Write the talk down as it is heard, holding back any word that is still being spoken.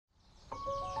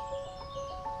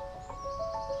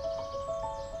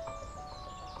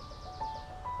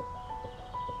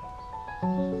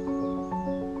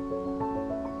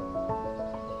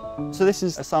So this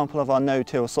is a sample of our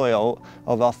no-till soil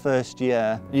of our first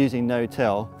year using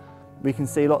no-till. We can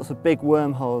see lots of big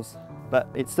wormholes, but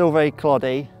it's still very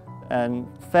cloddy and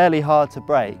fairly hard to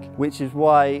break, which is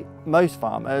why most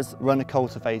farmers run a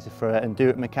cultivator through it and do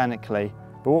it mechanically.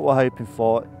 But what we're hoping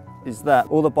for is that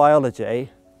all the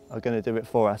biology are going to do it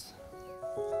for us.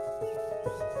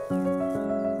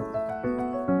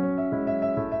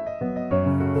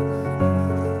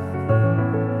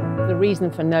 The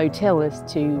reason for no-till is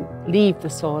to leave the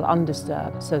soil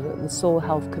undisturbed so that the soil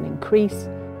health can increase,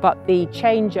 but the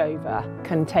changeover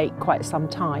can take quite some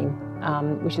time,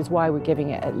 which is why we're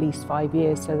giving it at least 5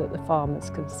 years so that the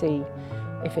farmers can see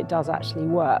if it does actually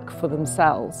work for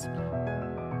themselves.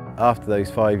 After those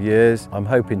 5 years, I'm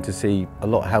hoping to see a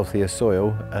lot healthier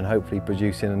soil and hopefully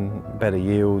producing better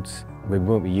yields. We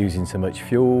won't be using so much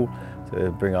fuel to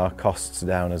bring our costs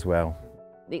down as well.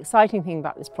 The exciting thing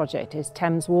about this project is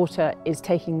Thames Water is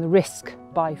taking the risk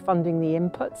by funding the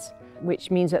inputs, which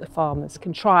means that the farmers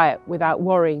can try it without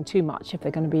worrying too much if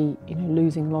they're going to be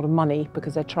losing a lot of money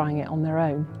because they're trying it on their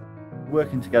own.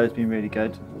 Working together has been really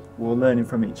good. We're learning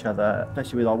from each other,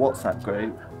 especially with our WhatsApp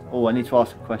group. Oh, I need to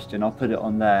ask a question, I'll put it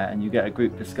on there and you get a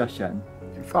group discussion.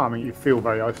 In farming you feel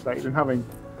very isolated, and having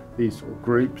these sort of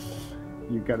groups,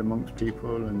 you get amongst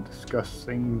people and discuss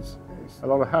things, it's a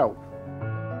lot of help.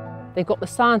 They've got the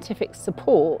scientific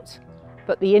support,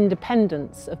 but the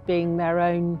independence of being their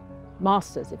own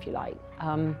masters, if you like,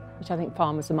 which I think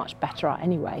farmers are much better at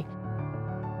anyway.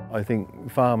 I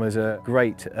think farmers are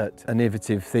great at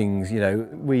innovative things.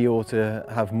 We ought to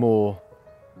have more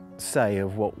say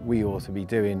of what we ought to be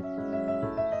doing.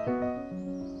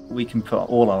 We can put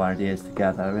all our ideas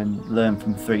together and learn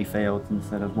from 3 fields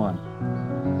instead of 1.